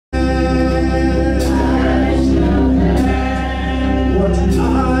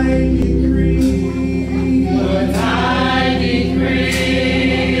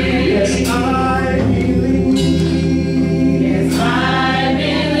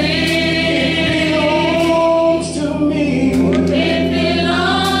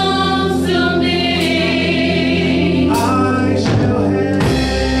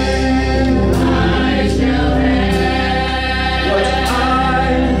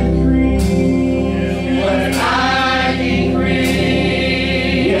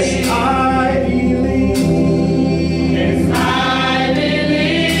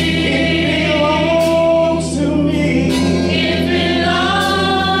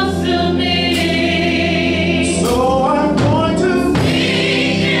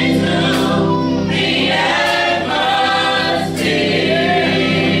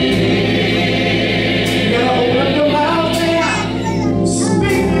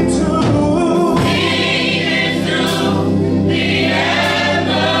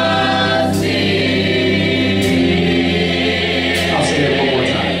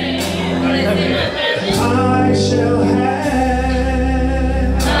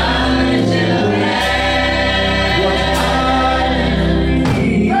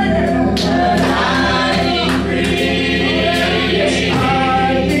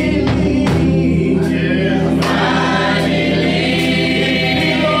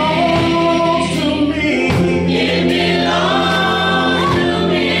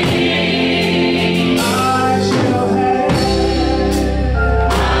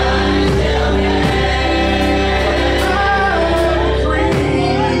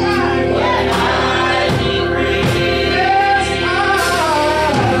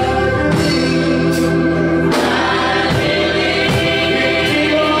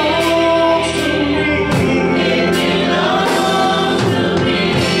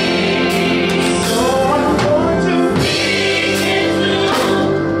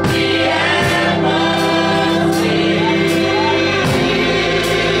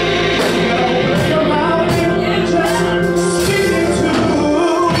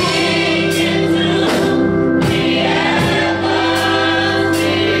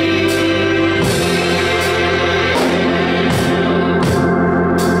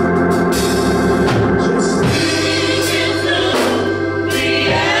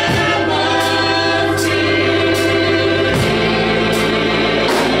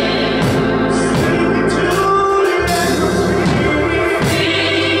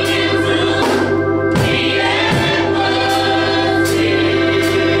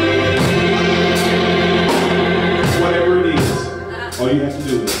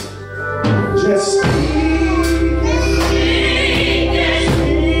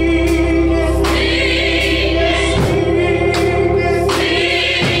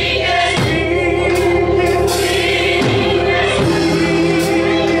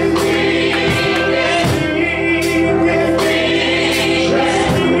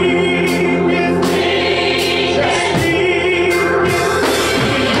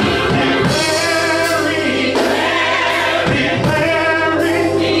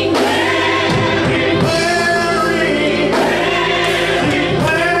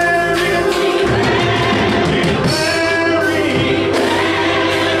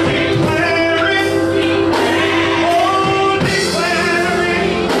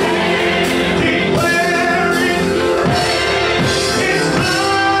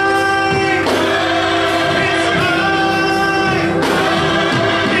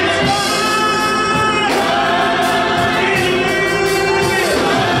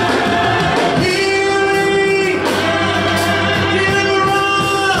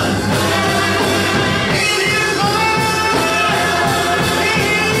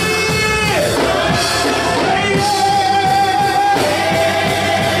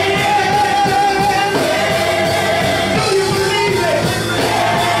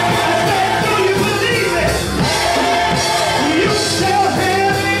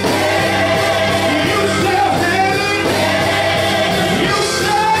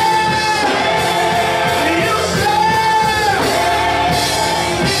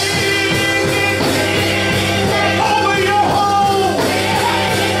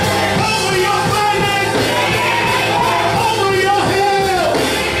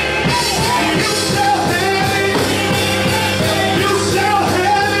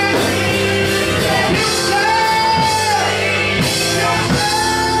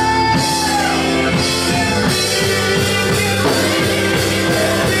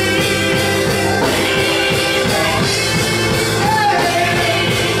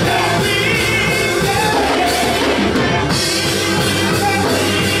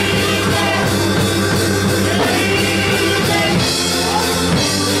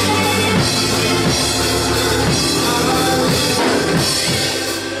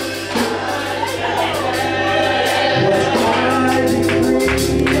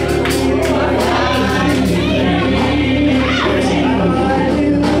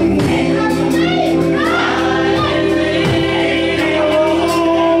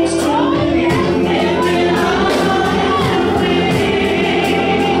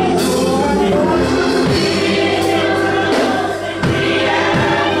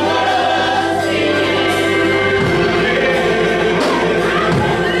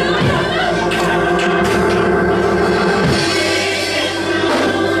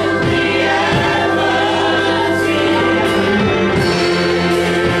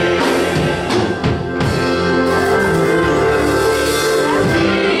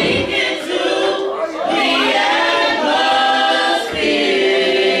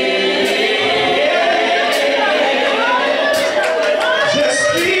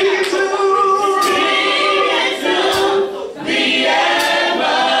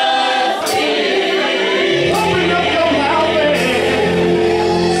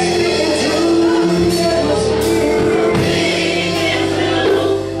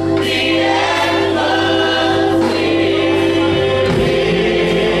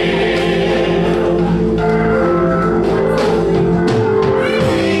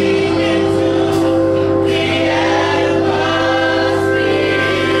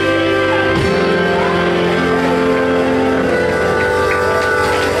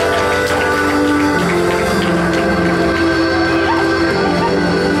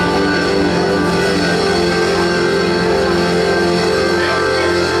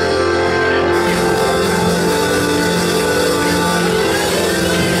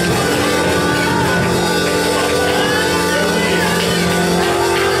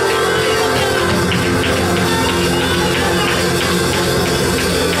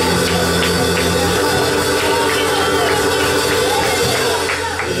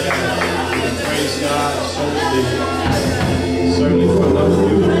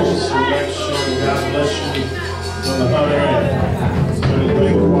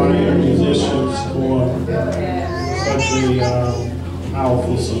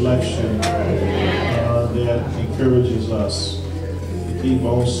encourages us to keep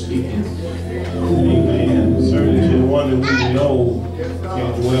on speaking. Amen. Certainly to the one that we know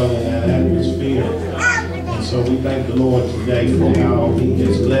can dwell in that atmosphere. And so we thank the Lord today for how He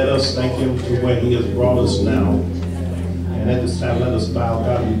has led us. Thank Him to where He has brought us now. And at this time, let us bow.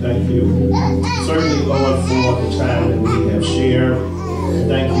 God, we thank you. Certainly, Lord, for the time that we have shared.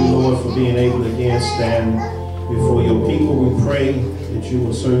 Thank you, Lord, for being able to again stand before your people. We pray that you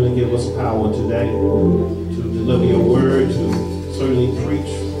will certainly give us power today to deliver your word, to certainly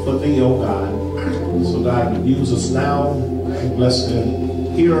preach for thee, oh God. So God, use us now. Bless the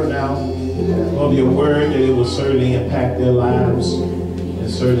hearer now of your word, that it will certainly impact their lives and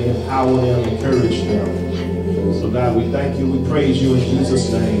certainly empower them, encourage them. So God, we thank you, we praise you in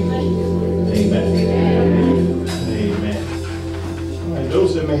Jesus' name. Amen. Amen. All right,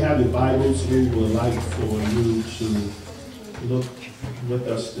 those that may have your Bibles, we would like for you to look with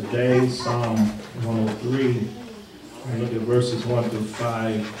us today, Psalm 103. And look at verses 1 through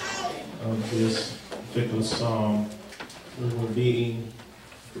 5 of this particular psalm. It will be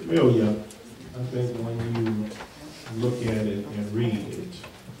familiar, I think, when you look at it and read it.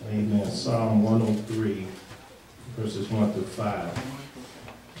 Amen. Psalm 103. Verses 1 through 5.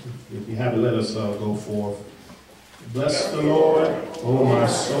 If you have it, let us go forth. Bless the Lord, O my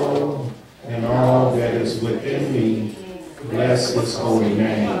soul, and all that is within me. Bless his holy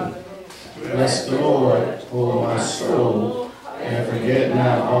name. Bless the Lord, O my soul, and forget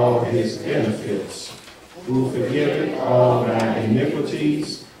not all his benefits, who forgiveth all thy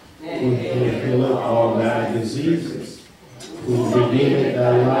iniquities, who healeth all thy diseases, who redeemeth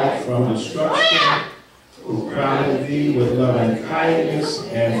thy life from destruction, who crowned thee with loving kindness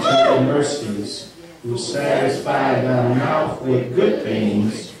and tender mercies, who satisfied thy mouth with good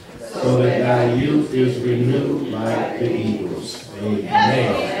things, so that thy youth is renewed like the eagles.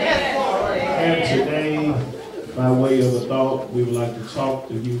 Amen. And today, by way of a thought, we would like to talk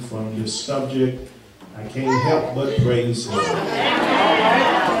to you from this subject. I can't help but praise him. Amen.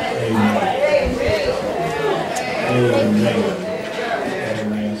 Amen.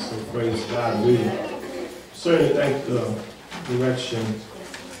 Amen. So praise God. We certainly thank the direction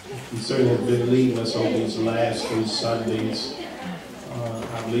He certainly has been leading us over these last 3 Sundays.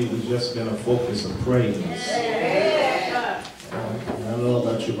 I believe it's just been a focus of praise. I don't know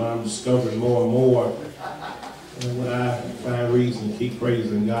about you, but I'm discovering more and more when I find reason to keep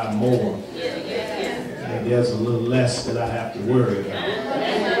praising God more, and there's a little less that I have to worry about.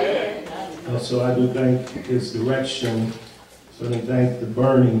 And so I do thank His direction. Certainly thank the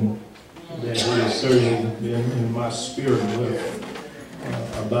burning that He has certainly been in my spirit with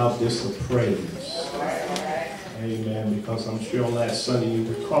about this of praise. Amen. Because I'm sure on last Sunday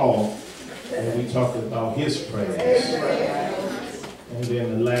you recall that we talked about His praise. And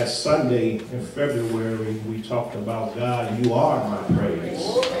then the last Sunday in February we talked about God, you are my praise.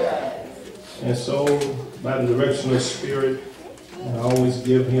 And so by the direction of the Spirit, I always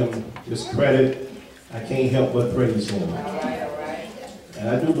give Him this credit. I can't help but praise Him. And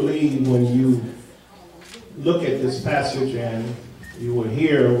I do believe when you look at this passage and you will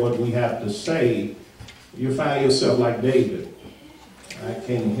hear what we have to say, you find yourself like David. I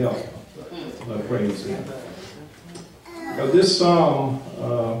can't help but praise him. Because this psalm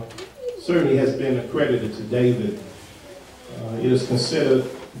certainly has been accredited to David. It is considered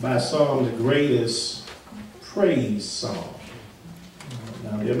by some the greatest praise psalm.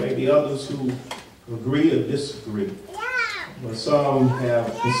 Now there may be others who agree or disagree. But some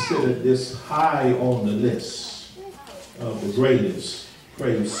have considered this high on the list of the greatest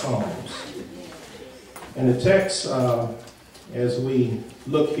praise psalms. And the text, as we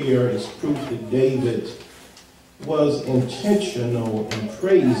look here, is proof that David was intentional in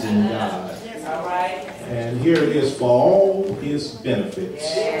praising God. And here it is for all his benefits.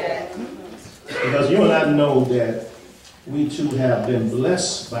 Because you and I know that we too have been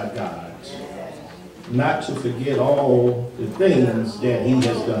blessed by God, not to forget all the things that he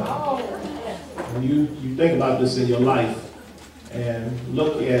has done. When you think about this in your life and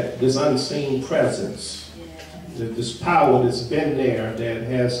look at this unseen presence, this power that's been there that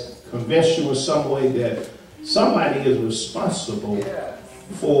has convinced you in some way that somebody is responsible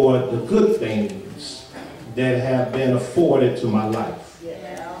for the good things that have been afforded to my life.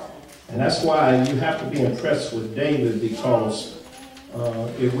 And that's why you have to be impressed with David, because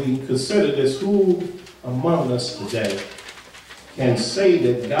if we consider this, who among us today can say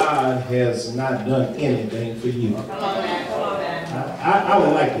that God has not done anything for you? I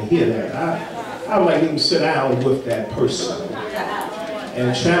would like to hear that. I would like to even sit down with that person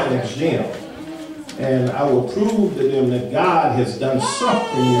and challenge them. And I will prove to them that God has done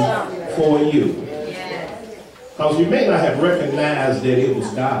something for you. Because you may not have recognized that it was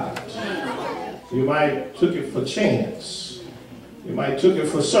God. You might took it for chance. You might took it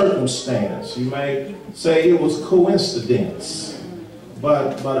for circumstance. You might say it was coincidence.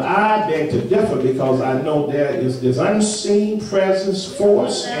 But I beg to differ, because I know there is this unseen presence,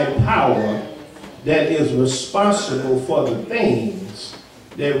 force, and power that is responsible for the things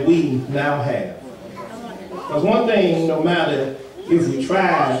that we now have. Because one thing, no matter if we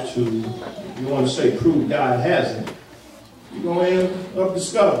try to, you want to say prove God hasn't, you're going to end up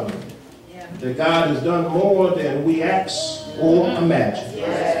discovering that God has done more than we ask or imagine.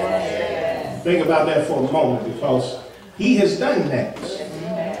 Think about that for a moment, because He has done that.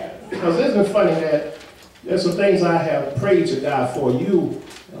 Because isn't it funny that there's some things I have prayed to God for, you,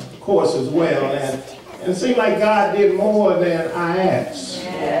 of course, as well, and it seemed like God did more than I asked,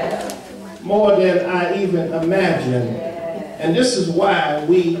 more than I even imagined. And this is why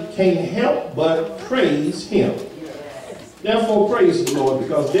we can't help but praise Him. Therefore, praise the Lord,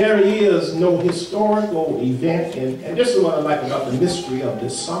 because there is no historical event, and this is what I like about the mystery of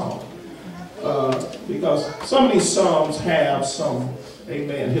this psalm. Because some of these psalms have some,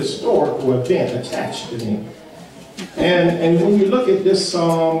 amen, historical event attached to them. And when you look at this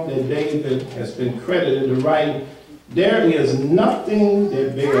psalm that David has been credited to write, there is nothing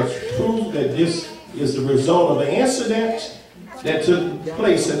that bears proof that this is the result of an incident that took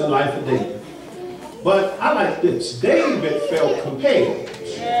place in the life of David. But I like this. David felt compelled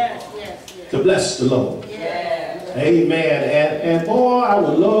to bless the Lord. Amen. And boy, I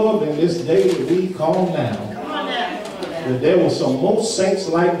would love in this day that we call now that there were some more saints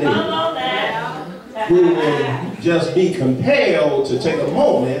like David who would just be compelled to take a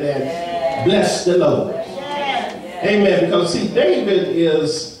moment and bless the Lord. Amen. Because see, David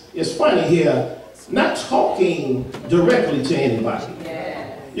is funny here, not talking directly to anybody.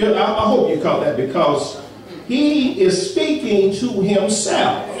 I hope you caught that, because he is speaking to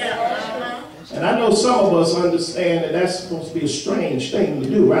himself. And I know some of us understand that that's supposed to be a strange thing to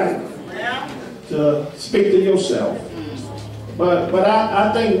do, right? To speak to yourself. But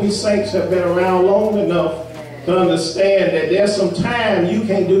I think we saints have been around long enough to understand that there's some time you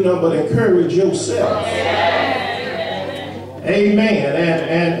can't do nothing but encourage yourself. Amen.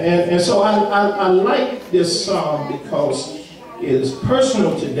 And so I like this psalm because it is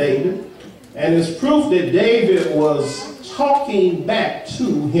personal to David, and it's proof that David was talking back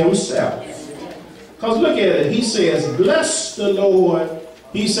to himself. Because look at it. He says, bless the Lord.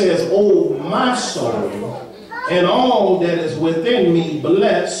 He says, oh, my soul, and all that is within me,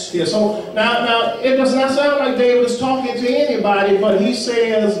 bless his soul. Now, it does not sound like David is talking to anybody, but he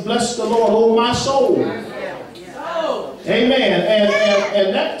says, bless the Lord, oh, my soul. Amen.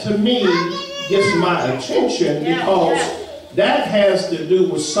 And that, to me, gets my attention, because that has to do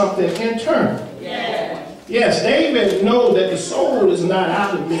with something internal. Yes, David knows that the soul is not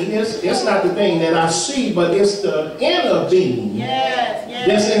out of me. It's not the thing that I see, but it's the inner being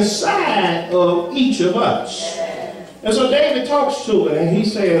that's inside of each of us. And so David talks to it, and he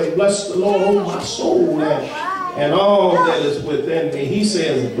says, bless the Lord, oh my soul, and all that is within me. He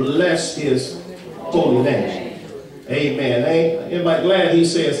says, bless his holy name. Amen. Ain't anybody glad he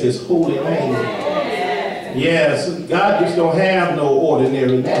says his holy name? Yes, God just don't have no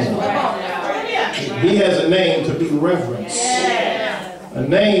ordinary name. He has a name to be reverenced, a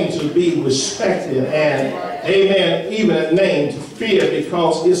name to be respected, and, amen, even a name to fear,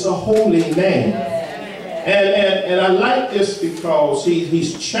 because it's a holy name. And I like this because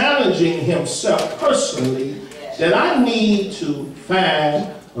he's challenging himself personally that I need to find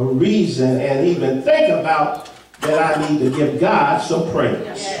a reason and even think about that I need to give God some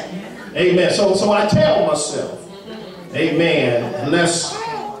praise. Amen. So I tell myself, amen, bless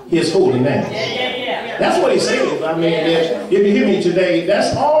his holy name. That's what he says. I mean, if you hear me today,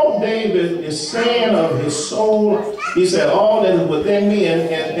 that's all David is saying of his soul. He said, all that is within me,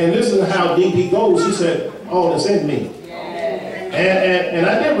 and listen to how deep he goes. He said, all that's in me. And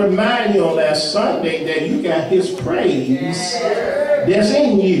I did remind you on last Sunday that you got his praise that's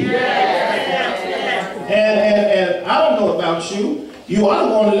in you. And I don't know about you. You ought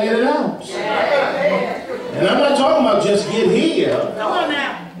to want to let it out. And I'm not talking about just get here.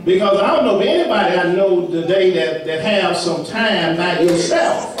 Because I don't know if anybody I know today that have some time by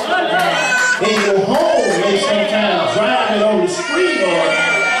yourself. In your home, maybe sometimes driving on the street, or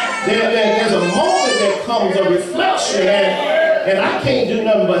there's a moment that comes, a reflection, and I can't do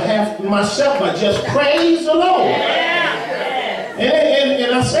nothing but have myself but just praise the Lord.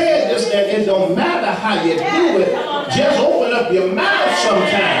 And I said this, that it don't matter how you do it, just open up your mouth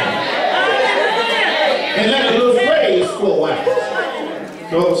sometime and let a little praise flow out.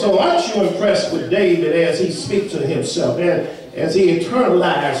 So aren't you impressed with David as he speaks to himself and as he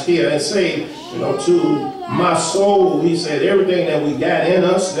internalized here and say, to my soul, he said, everything that we got in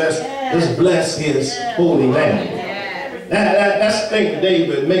us, let's bless his holy name. That's the thing that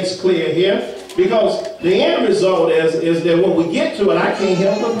David makes clear here, because the end result is that when we get to it, I can't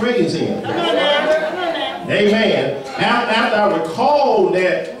help but praise him. Amen. After I recall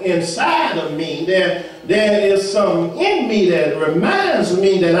that inside of me, there is some in me that reminds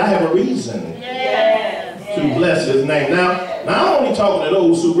me that I have a reason to bless his name. Now, I'm only talking to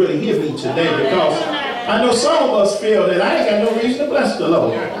those who really hear me today, because I know some of us feel that I ain't got no reason to bless the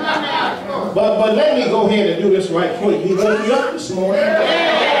Lord. But let me go ahead and do this right quick. He woke you up this morning.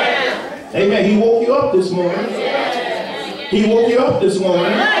 Amen. He woke you up this morning. He woke you up this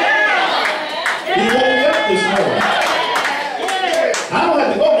morning. He woke you up this morning. I don't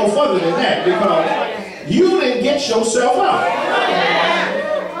have to go no further than that, because you didn't get yourself up.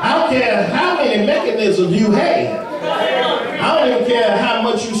 I don't care how many mechanisms you had. I don't even care how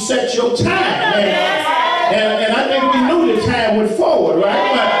much you set your time. And I think we knew the time went forward,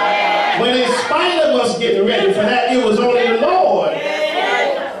 right? But in spite of us getting ready for that, it was only the Lord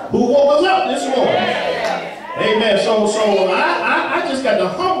who woke us up this morning. Amen. So I just got to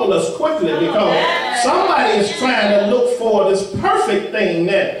humble us quickly, because somebody is trying to look for this perfect thing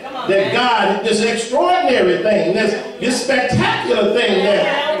that God, this extraordinary thing, this spectacular thing,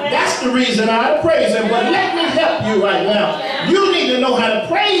 that's the reason I praise him. But let me help you right now. You need to know how to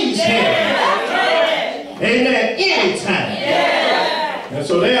praise him. Amen. Anytime. And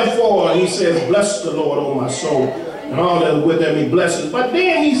so therefore he says, bless the Lord, O my soul, and all that within me blesses. But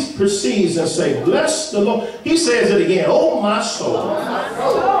then he proceeds and say, bless the Lord. He says it again, oh my soul.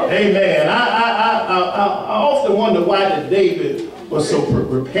 Amen. I often wonder why did David was so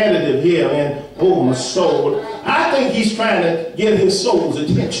repetitive here, and oh my soul. I think he's trying to get his soul's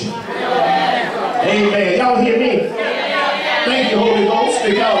attention. Amen. Y'all hear me? Thank you, Holy Ghost,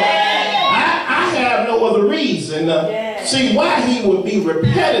 because I have no other reason to see why he would be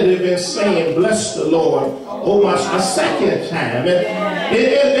repetitive in saying, bless the Lord, oh my, a second time.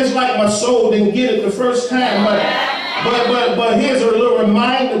 It's like my soul didn't get it the first time, but here's a little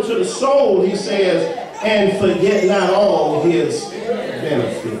reminder to the soul. He says, and forget not all his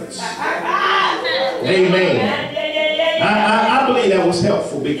benefits. Amen. I believe that was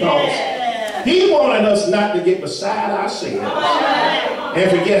helpful, because he wanted us not to get beside ourselves and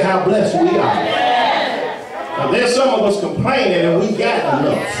forget how blessed we are. Now, there's some of us complaining and we got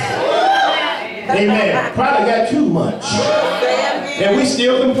enough. Amen. Probably got too much. And we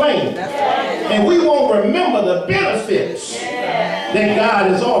still complaining. And we won't remember the benefits that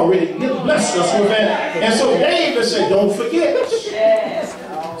God has already blessed us with. And so David said, don't forget.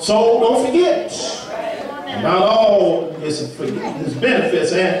 So don't forget about all his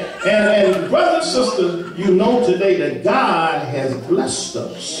benefits. And brothers and sisters, you know today that God has blessed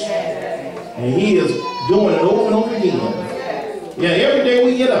us. And he is doing it over and over again. Yeah, every day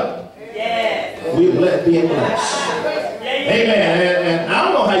we get up, we're being blessed. Amen. And I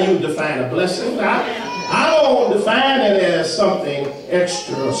don't know how you define a blessing. I don't define it as something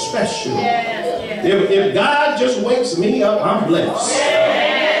extra or special. If God just wakes me up, I'm blessed.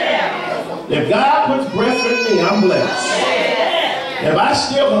 If God puts breath in me, I'm blessed. If I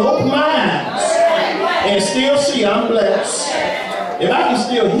still can open my eyes and still see, I'm blessed. If I can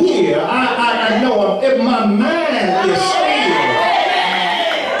still hear, I know if my mind is still.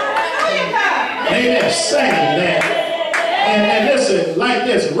 Amen. Saying that. And listen, like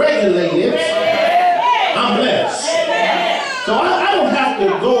this, regulated, I'm blessed. So I don't have to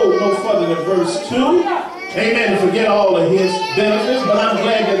go no further than verse 2. Amen. To forget all of his benefits. But I'm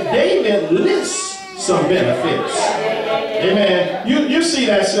glad that David lists some benefits. Amen. You see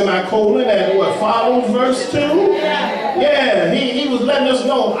that semicolon that what follows verse 2? Yeah, he was letting us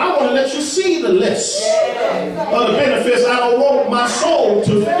know, I want to let you see the list of the benefits. I don't want my soul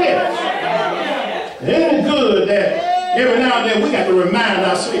to forget. Isn't it good that every now and then we got to remind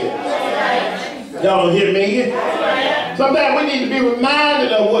ourselves? Y'all don't hear me? Sometimes we need to be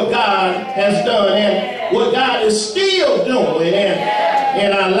reminded of what God has done and what God is still doing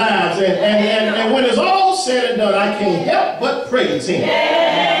in our lives. And when it's all said and done, I can't help but praise him.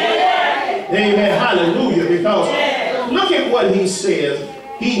 Amen. Hallelujah. Because look at what he says.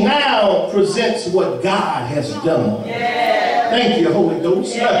 He now presents what God has done. Thank you, Holy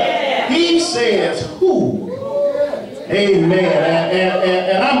Ghost. He says, who? Amen.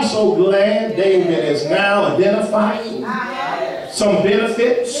 And I'm so glad David is now identifying some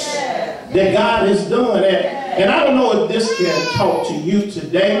benefits that God has done. And I don't know if this can talk to you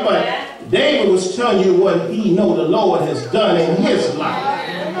today, but David was telling you what he know the Lord has done in his life.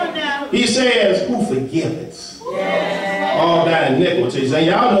 He says, who forgiveth all thy iniquities. And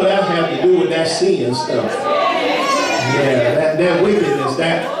y'all know that has to do with that sin stuff. Yeah, that wickedness,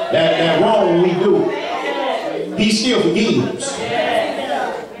 that wrong we do. He still forgives.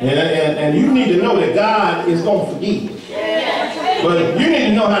 And you need to know that God is going to forgive. But you need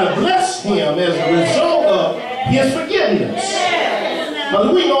to know how to bless him as a result of his forgiveness.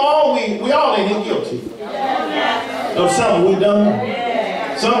 Because we know we all ain't been guilty of something we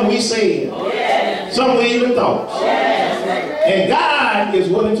done, something we said, something we even thought. And God is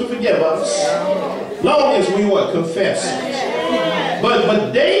willing to forgive us, long as we confess it.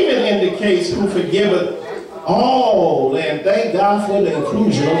 But David indicates who forgiveth all, and thank God for the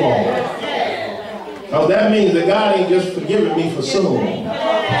inclusion of all. Because that means that God ain't just forgiving me for some.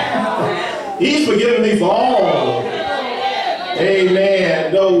 He's forgiving me for all.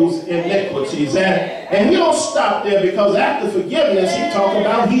 Amen. Those iniquities. And he don't stop there, because after forgiveness, he talks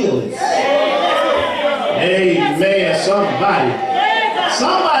about healing. Amen. Somebody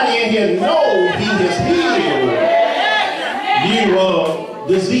in here knows he has healed you of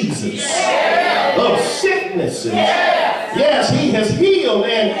diseases, of sicknesses. Yes, he has healed.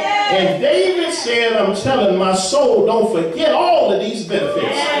 And David said, I'm telling my soul, don't forget all of these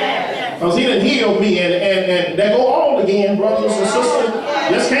benefits. Because he done healed me. And they go all again, brothers and sisters.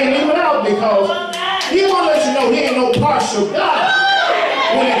 Just can't leave it out, because he want to let you know he ain't no partial God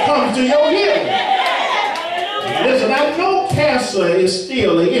when it comes to your healing. Listen, I know cancer is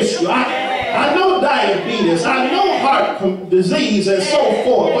still an issue. I know diabetes. I know heart disease and so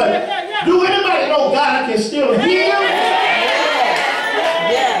forth. But do anybody know God can still heal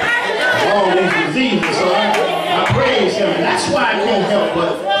all these diseases? So I praise him. And that's why I can't help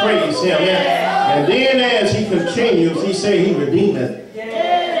but praise him. And then as he continues, he said he redeemed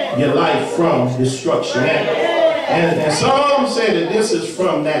your life from destruction. And some say that this is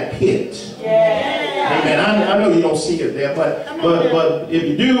from that pit. Amen. I know you don't see it there, but if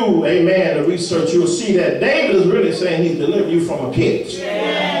you do, amen, the research, you'll see that David is really saying he delivered you from a pit.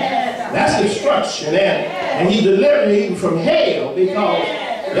 That's destruction. And he delivered you even from hell, because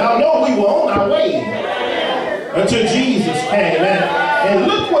y'all know we were on our way until Jesus came. And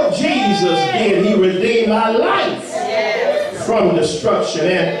look what Jesus did. He redeemed our life from destruction.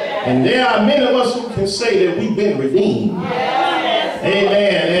 And there are many of us who can say that we've been redeemed.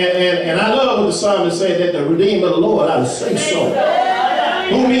 Amen. And I love what the psalmist said, that the redeemed of the Lord, I will say so.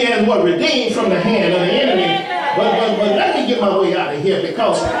 Whom he has redeemed from the hand of the enemy. But let me get my way out of here,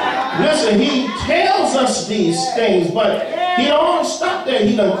 because listen, he tells us these things, but he don't stop there.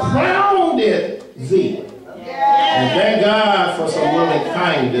 He done crowned it thee. And thank God for some loving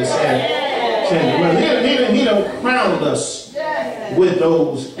kindness and tender. He done crowned us with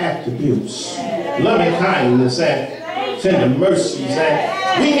those attributes, loving kindness and tender mercies.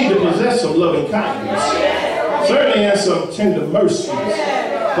 And we need to possess some loving kindness, certainly, and some tender mercies.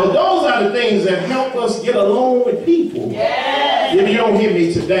 But those are the things that help us get along with people. If you don't hear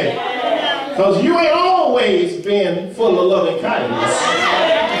me today, because you ain't always been full of loving kindness,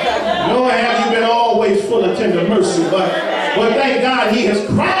 nor have you been always full of tender mercy. But thank God he has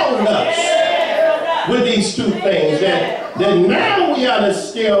crowned us with these two things, that now we ought to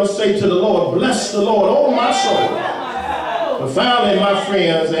still say to the Lord, bless the Lord, oh my soul. But finally, my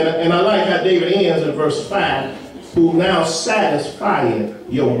friends, and I like how David ends in verse 5, who now satisfieth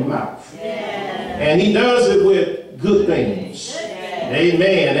your mouth. And he does it with good things.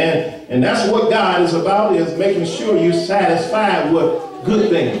 Amen. And that's what God is about, is making sure you're satisfied with good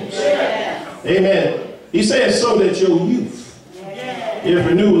things. Amen. He says, so that your youth is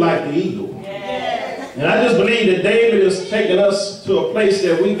renewed like the eagle. And I just believe that David is taking us to a place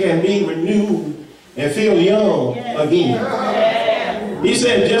that we can be renewed and feel young again. He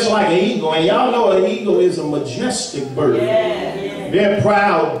said, just like an eagle. And y'all know an eagle is a majestic bird. Very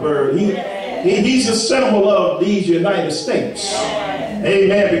proud bird. He's a symbol of these United States.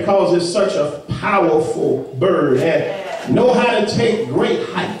 Amen. Because it's such a powerful bird and know how to take great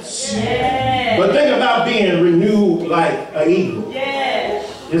heights. But think about being renewed like an eagle.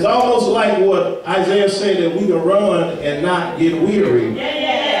 It's almost like what Isaiah said, that we can run and not get weary.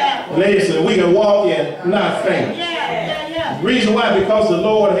 Listen, we can walk and not faint. The reason why, because the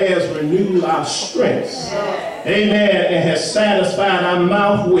Lord has renewed our strength. Amen. And has satisfied our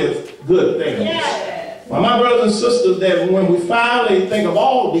mouth with good things. Well, my brothers and sisters, that when we finally think of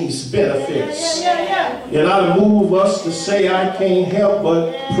all these benefits, it ought to move us to say, I can't help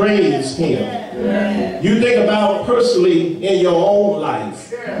but praise him. You think about personally in your own life.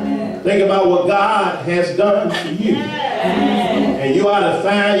 Think about what God has done for you. And you ought to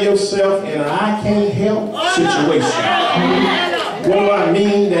find yourself in an I can't help situation. What do I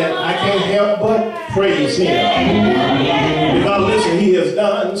mean that I can't help but praise him? Because listen, he has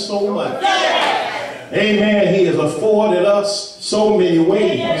done so much. Amen. He has afforded us so many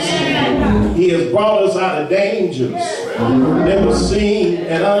ways. He has brought us out of dangers that were seen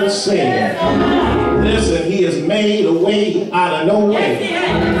and unseen. Listen, he has made a way out of no way.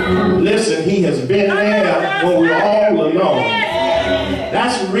 Listen, he has been there when we were all alone.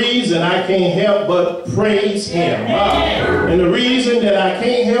 That's the reason I can't help but praise him. And the reason that I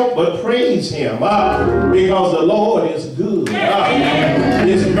can't help but praise him, because the Lord is good.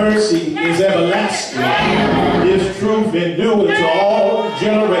 His mercy is everlasting. His truth endures to all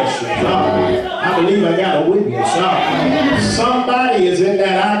generations. I believe I got a witness. Somebody is in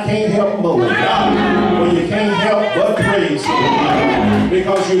that I can't help but. Well, you can't help but praise him.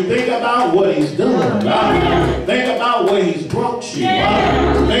 Because you think about what he's done. Think about where he's brought you.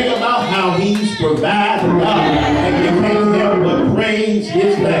 Think about how he's provided. And you can't help but praise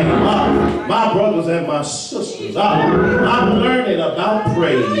his name. My brothers and my sisters, I'm learning about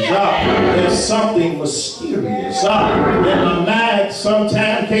praise. There's something mysterious that my mind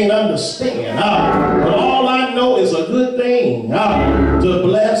sometimes can't understand. But all I know is a good thing to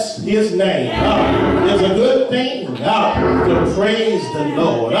bless his name. It's a good thing to praise the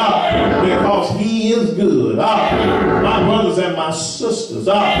Lord because he is good. My brothers and my sisters,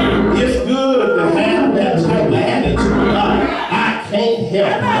 it's good to have that type of attitude. I can't help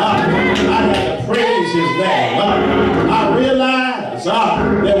it. I got to praise his name. I realize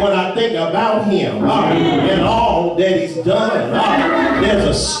that when I think about him and all that he's done, there's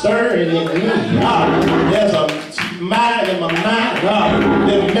a stirring in me. There's a mind in my mind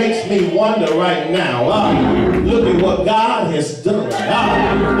that makes me wonder right now. Look at what God has done.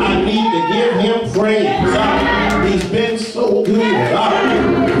 I need to give him praise. He's been so good.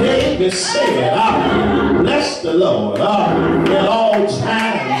 David said, bless the Lord at all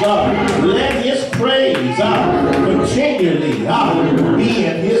times. Let his praise continually be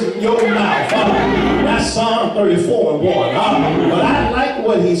in your mouth. That's Psalm 34 and 1. But I like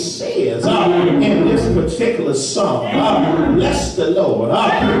what he says in this particular psalm. Bless the Lord,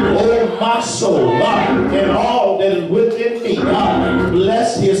 oh my soul, and all that is within me.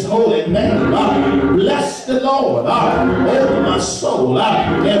 Bless his holy name. Bless the Lord, oh my soul,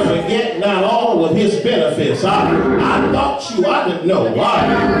 and forget not all of his benefits. I thought you ought to know you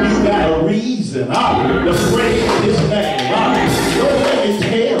got a reason to praise his name. Don't let me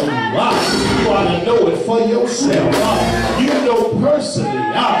tell you. You ought to know it for yourself. You know personally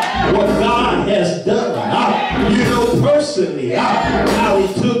what God has done. You know personally how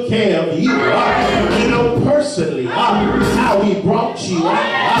he took care of you. You know personally how he brought you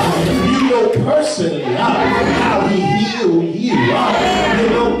out. You know personally how he healed you. You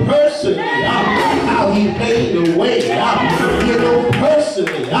know personally how he made a way. You know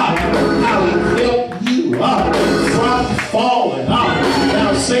personally how he helped you from falling.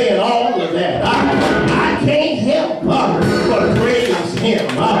 Now saying all of that, I can't help but praise him.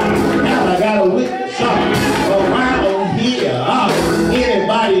 Now I got a witness around here.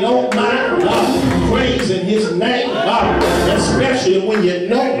 Anybody don't mind praising his name, especially when you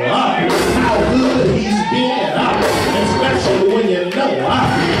know how good he's been, especially when you know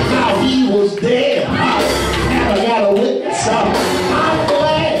how he was there. Now I got a witness. I'm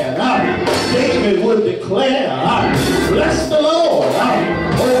glad David would declare, bless the Lord,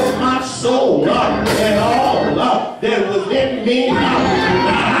 oh my soul, and all that was in me. Now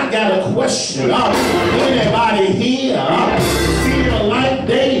I got a question. Anybody here feel like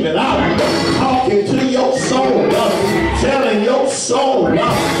David talking to your soul, telling your soul,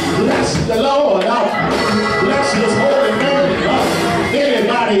 bless the Lord, bless his holy name?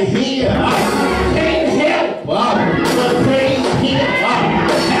 Anybody here can't help but praise him?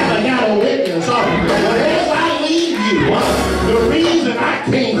 Have I got a witness? But as I leave you, the reason I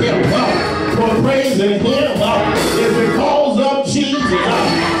can't help for praising him is because of Jesus.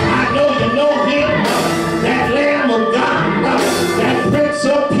 I know you know him, that Lamb of God, that Prince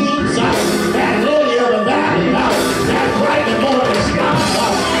of Peace, that Lily of the Valley, that bright and morning star,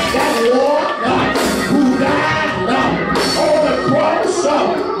 that Lord who died on the cross.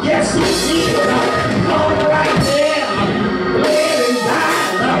 Yes, he did. All right there, bled and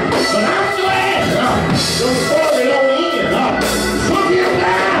died. But I'm glad the story don't end. Took him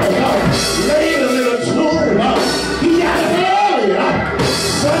down, laid him in a tomb. He got it early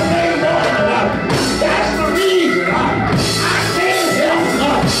Sunday morning. That's the reason I can't help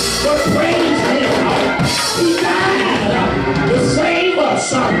but praise him. He died to save us.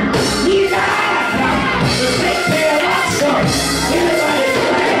 He died to take care of us. Anybody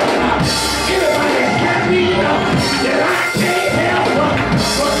glad? Anybody happy that I can't help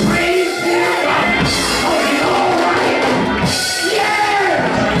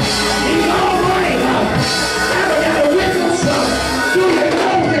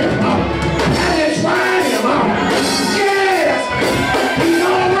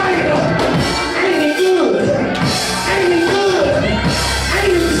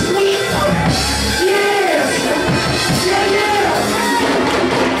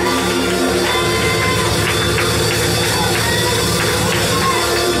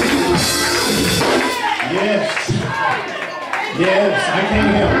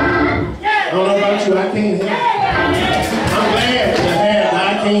can't help it. I'm glad to have I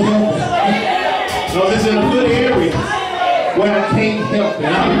can't help it. No, this is in a good area where I can't help it.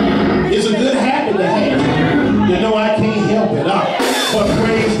 It's a good habit to have. You know I can't help it. But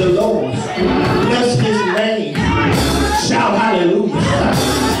praise the Lord. Bless his name. Shout hallelujah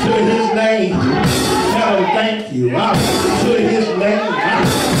to his name. Tell him thank you to his name. I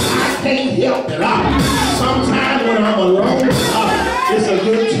can't help it. Sometimes when I'm alone, it's a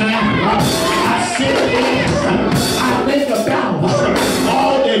good time. I sit there, I think about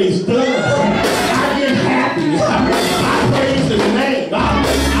all that he's done. I get happy. I praise his name. I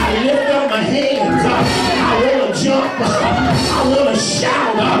lift up my hands. I want to jump. I want to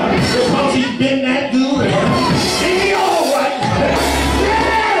shout because he's been that good. Ain't he all right?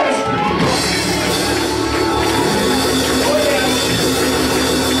 Yes! Oh, yes.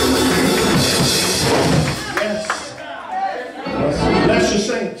 Yes. Bless your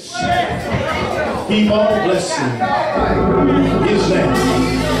saints. Keep on blessing his name.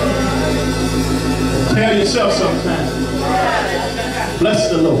 Tell yourself sometime, bless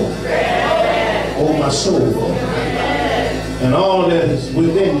the Lord, oh my soul, and all that is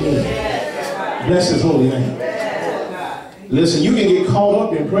within me. Bless his holy name. Listen, you can get caught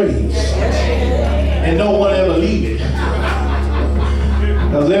up in praise and no one ever leave it.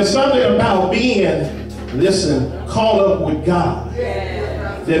 Because there's something about being, listen, caught up with God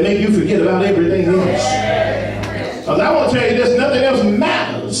that make you forget about everything else. Because I want to tell you this, nothing else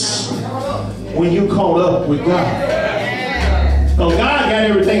matters when you caught up with God. Because God got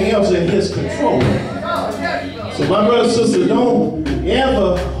everything else in his control. So my brother and sister, don't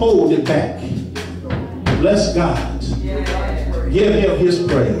ever hold it back. Bless God. Give him his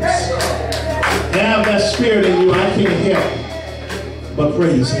praise. Have that spirit in you. I can't help but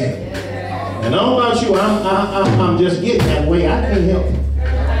praise him. And I don't know about you, I'm just getting that way. I can't help it.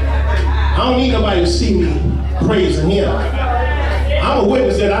 I don't need nobody to see me praising him. I'm a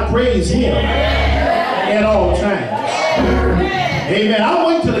witness that I praise him at all times. Amen. I'll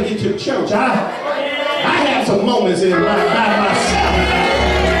wait till I get to church. I have some moments in by myself.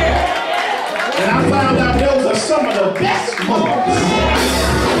 And I found out those are some of the best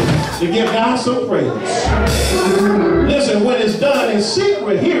moments to give God some praise. Listen, when it's done in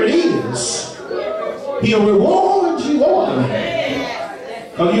secret, here it is. He'll reward you openly.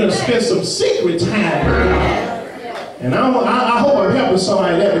 Because you're going to spend some secret time with God. And I hope I'm helping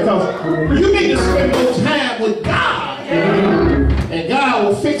somebody there, because you need to spend more time with God. And God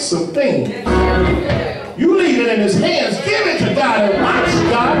will fix some things. You leave it in his hands, give it to God, and watch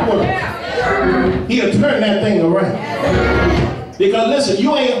God work. He'll turn that thing around. Because listen,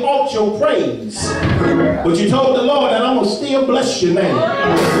 you ain't bought your praise, but you told the Lord that I'm going to still bless your name.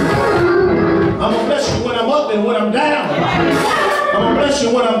 I'm going to bless you when I'm up and when I'm down. I'm going to bless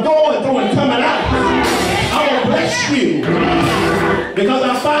you when I'm going through and coming out. I'm going to bless you because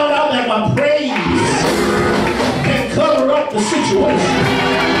I found out that my praise can cover up the situation.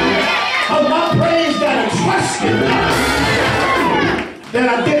 Because my praise got a trust in God that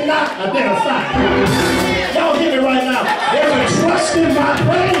I did not identify. Y'all hear me right now. There's a trust in my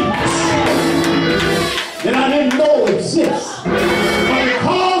praise that I didn't know exists. But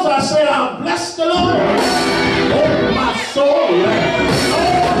because I said I'll bless the Lord, oh my soul,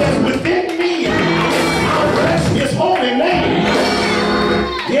 all that's within me, I'll bless his holy name.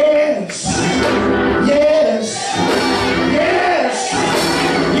 Yes, yes, yes,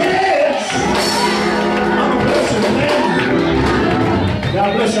 yes. I'm going to bless his name. God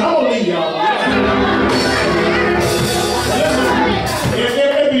bless you. I'm going to leave y'all.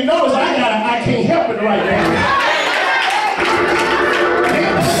 If you notice, I can't help it right now.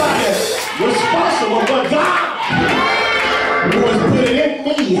 Ain't nobody responsible but God who has put it in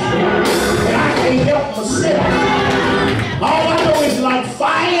me. And I can't help myself. All I know is like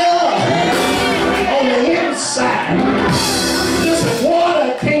fire on the inside. This water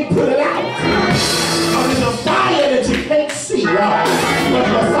can't put it out. There's a fire that you can't see, but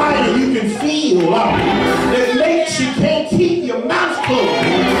the fire you can feel. That makes you can't keep your mouth closed.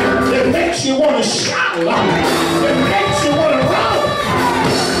 That makes you want to shout. That makes you want to run.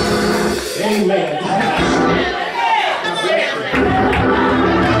 Amen.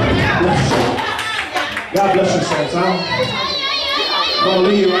 God bless you, saints. I'm going to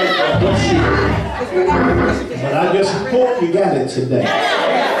leave you right there. Bless you. But I just hope you got it today. I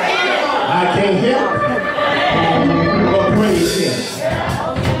can't help but praise him.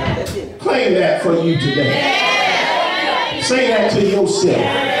 Claim that for you today. Say that to yourself.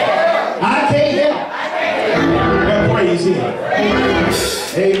 I can't help but praise him.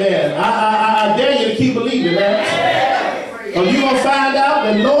 Amen. I dare you to keep believing that. Or you're going to find out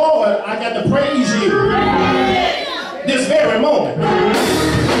that, Lord, I got to praise you this very moment.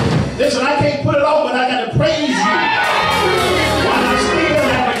 Listen, I can't put it off, but I got to praise you while I still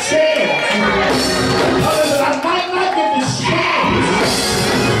have a chance. Listen, I might not get this chance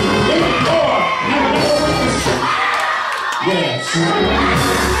anymore. Yes.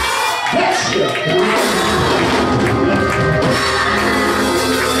 Bless you.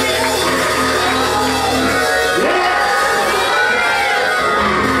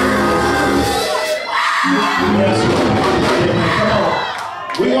 Yes, come on.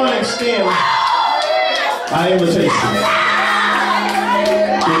 We're going to extend our invitation.